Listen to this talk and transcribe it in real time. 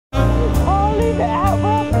Get out,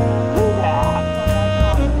 bro! Get out!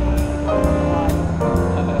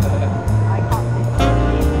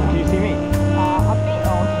 Can you see me? A bit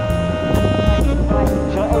old.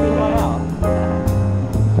 Shall I open mine out?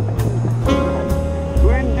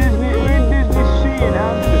 We're in Disney Sea in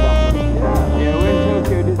Amsterdam. Yeah, we're in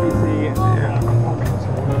Tokyo Disney Sea.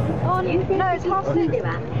 No, it's half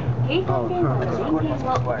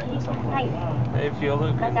If you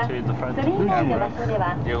look into the front camera,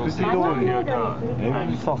 you'll see your car.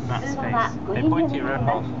 That space. They point you right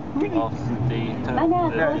off the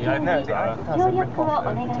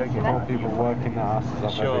All people working their asses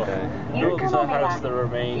off Sure. every day. It also has the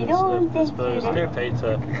remains of disposed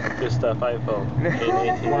dictator Gustav Eiffel in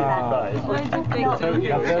 1885. Loads of big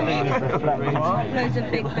Tokyo Loads of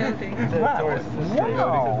big buildings. to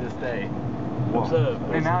this day. Observe.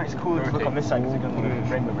 And now it's cool to look on this side because you're going to look at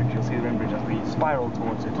the Rainbow Bridge. You'll see the Rainbow Bridge as we spiral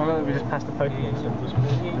towards it. Oh, we just passed the Pokemon Center.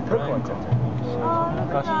 The Pokemon Center. Oh,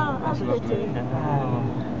 look at that. That's pretty.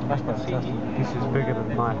 That's fantastic. This is bigger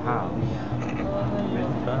than my house.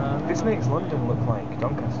 This makes London look like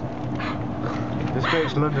Doncaster. This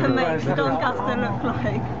makes London look Makes Doncaster look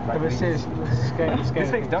like.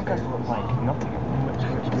 This makes Doncaster look like Nottingham.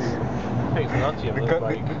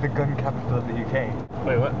 The gun capital of the UK.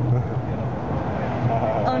 Wait, what?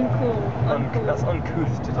 Uncool. That's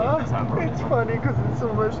uncouth to take this out. It's funny because it's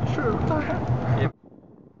so much true.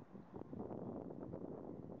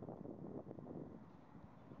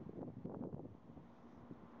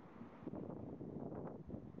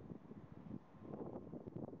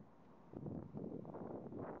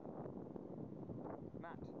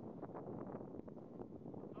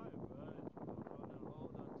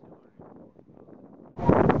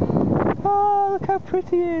 Oh, look how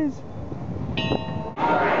pretty he is!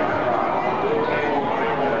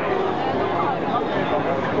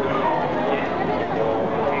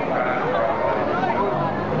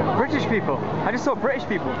 British people! I just saw British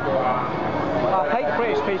people! I hate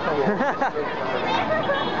British people!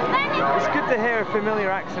 It's good to hear a familiar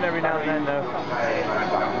accent every now and then though.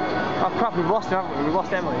 Oh crap, we've lost him, haven't we? We've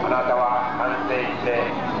lost Emily. We've lost him.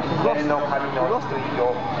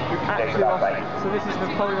 We've actually lost him. So this is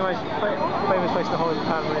probably the most famous place in the whole of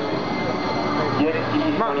Japan, really.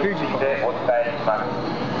 Mount Fuji.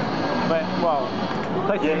 But, well,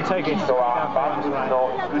 places in Tokyo is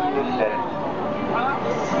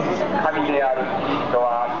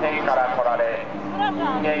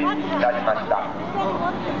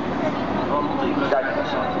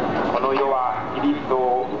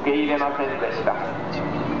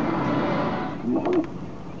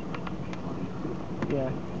Yeah.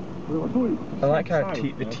 I like how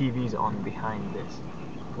the TV's on behind this.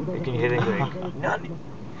 You can hear them going, Nani!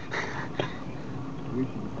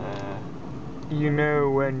 You know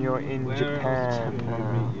when you're in Japan,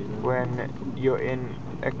 when you're in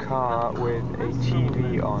a car with a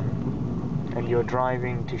TV on, and you're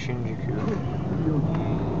driving to Shinjuku,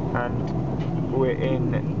 and we're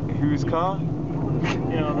in whose car?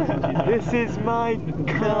 This is my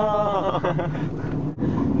car!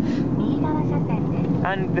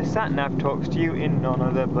 And the sat-nav talks to you in none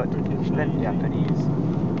other but than Japanese.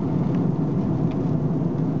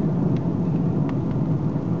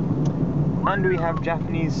 And we have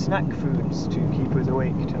Japanese snack foods to keep us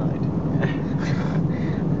awake tonight.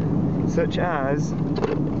 Such as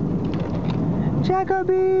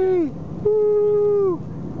Jacoby! Woo!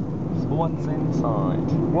 So what's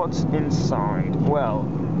inside? What's inside? Well,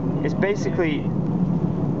 it's basically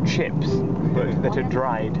chips but that are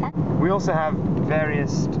dried. We also have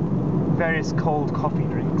various cold coffee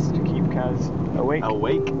drinks to keep Kaz awake.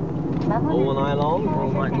 Awake? All night long? All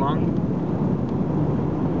night long.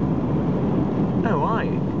 Oh, why?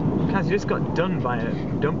 Kaz, you just got done by a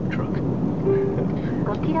dump truck.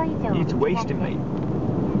 You need to waste him, mate.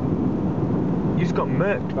 You just got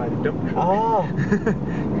murked by the dump truck. Oh!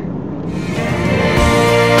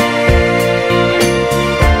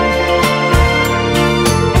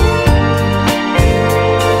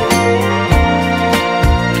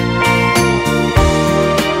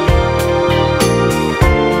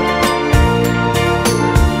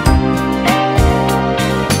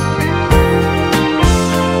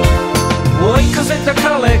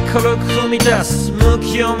軽く踏み出す向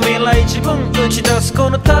きを未来自分打ち出すこ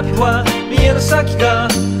の旅は見える先が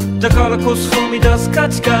だからこそ踏み出す価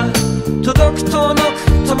値が届く遠のく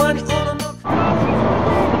たまにおののく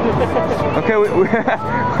Okay,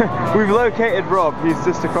 we've located Rob. He's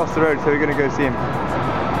just across the road, so we're going to go see him.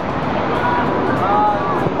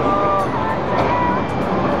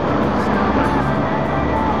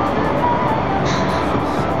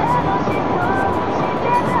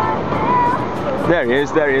 There he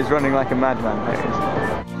is, running like a madman. There he is.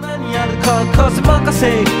 何やるか風任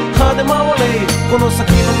せ派手回れこの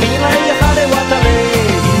先の未来へ晴れ渡れ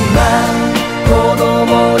今子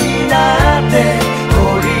供になって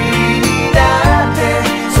鳥になって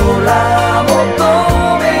空求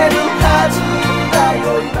めるはずだ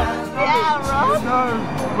よ今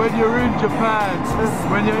When you're in Japan,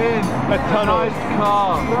 when you're in a nice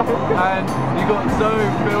car and you got Zoe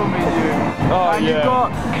filming you, and you've got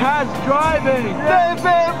Kaz driving, leave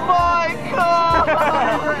it my car!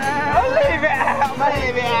 Leave it out,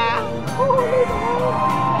 leave it out!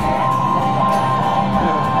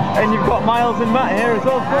 And you've got Miles and Matt here as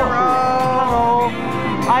well. Hello.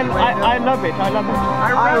 I love it. I love it. I love it.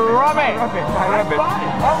 I love it. I love it.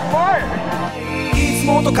 いつ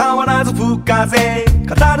もと変わらず吹く風語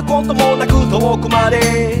ることもなく遠くま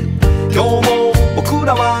で今日も僕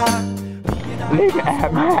らは Leave it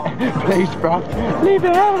out, Matt. Please, bro. Leave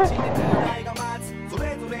it out. そ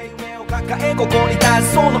れぞれ夢を抱えここに立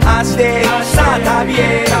つその足でさあ旅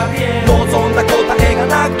へ望んだ答えが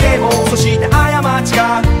なくてもそして過ち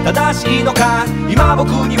が正しいのか今僕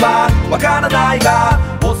にはわからないが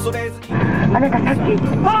恐れずにあなたさっき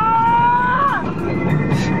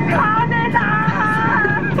金だ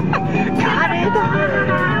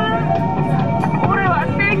俺は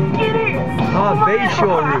てっきり Ah,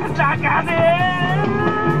 Bayshore route.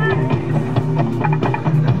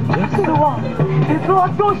 鉄は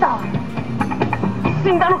どうした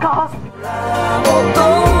死んだのか求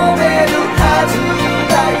めるはず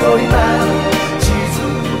だよ今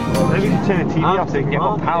Maybe we can turn the TV off so we can get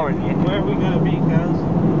more power in here. Where are we gonna be, guys?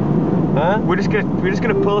 Huh? We're just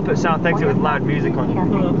gonna pull up at South Exit with loud music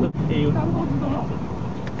on.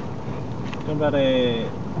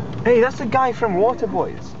 Hey, that's the guy from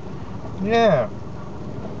Waterboys. Yeah.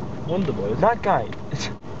 Wonder Boys. That guy.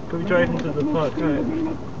 Can we drive into the park, right?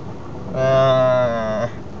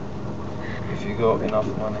 If you got enough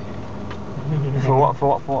money. For what?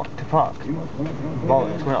 To park?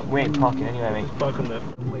 Bollocks, we ain't parking anyway, mate. Park on there.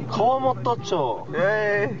 Kawamoto-cho.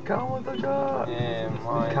 Hey, Kawamoto-cho.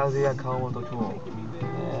 Kazuya Kawamoto-cho.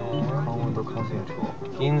 Kawamoto Kazuya-cho.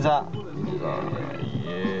 Ginza.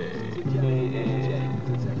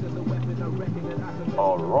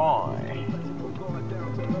 Alright.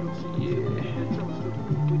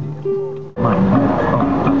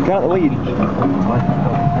 Get out of the way, you.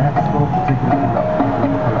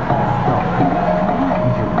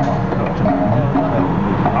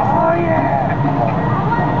 Oh yeah!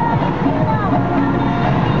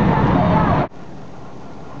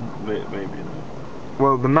 Maybe not.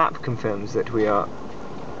 Well, the map confirms that we are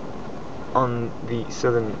on the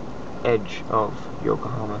southern edge of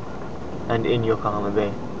Yokohama and in Yokohama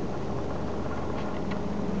Bay.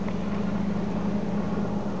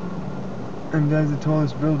 And there's the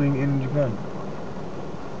tallest building in Japan.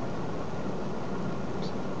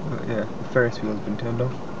 But yeah, the Ferris wheel's been turned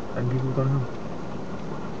off and people have gone home.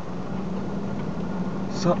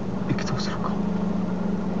 So, 行くとするか。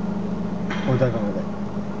お台場まで。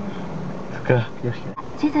よし。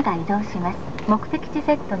地図が移動します。目的地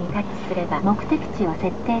セットにタッチすれば目的地を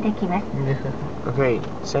設定できます。Okay,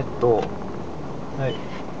 セット。はい。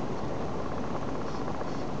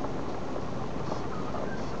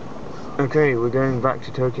Okay, we're going back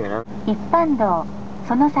to Tokyo now. 一般道、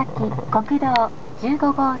その先国道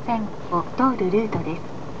15号線を通るルートです。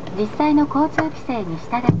実際の交通規制に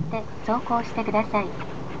従って走行してください。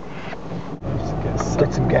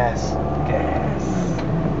Get some gas. Gas.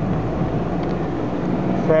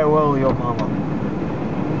 Farewell, Yokohama.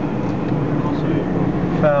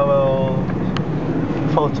 Farewell,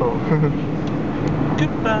 photo.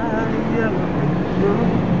 Goodbye, yellow.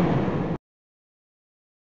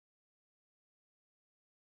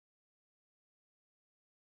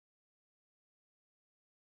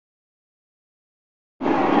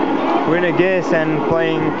 We're in a Gearsen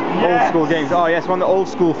playing old school games. Oh yes, we're on the old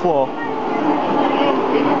school floor. You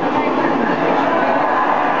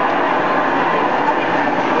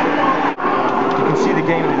can see the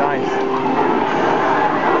game in his eyes.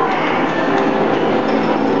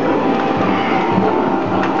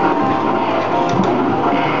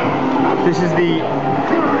 This is the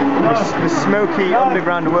smoky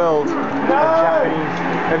underground world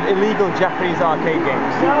of illegal Japanese arcade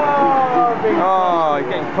games. Oh, you're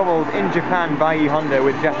getting pummeled in Japan by Honda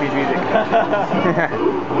with Japanese music.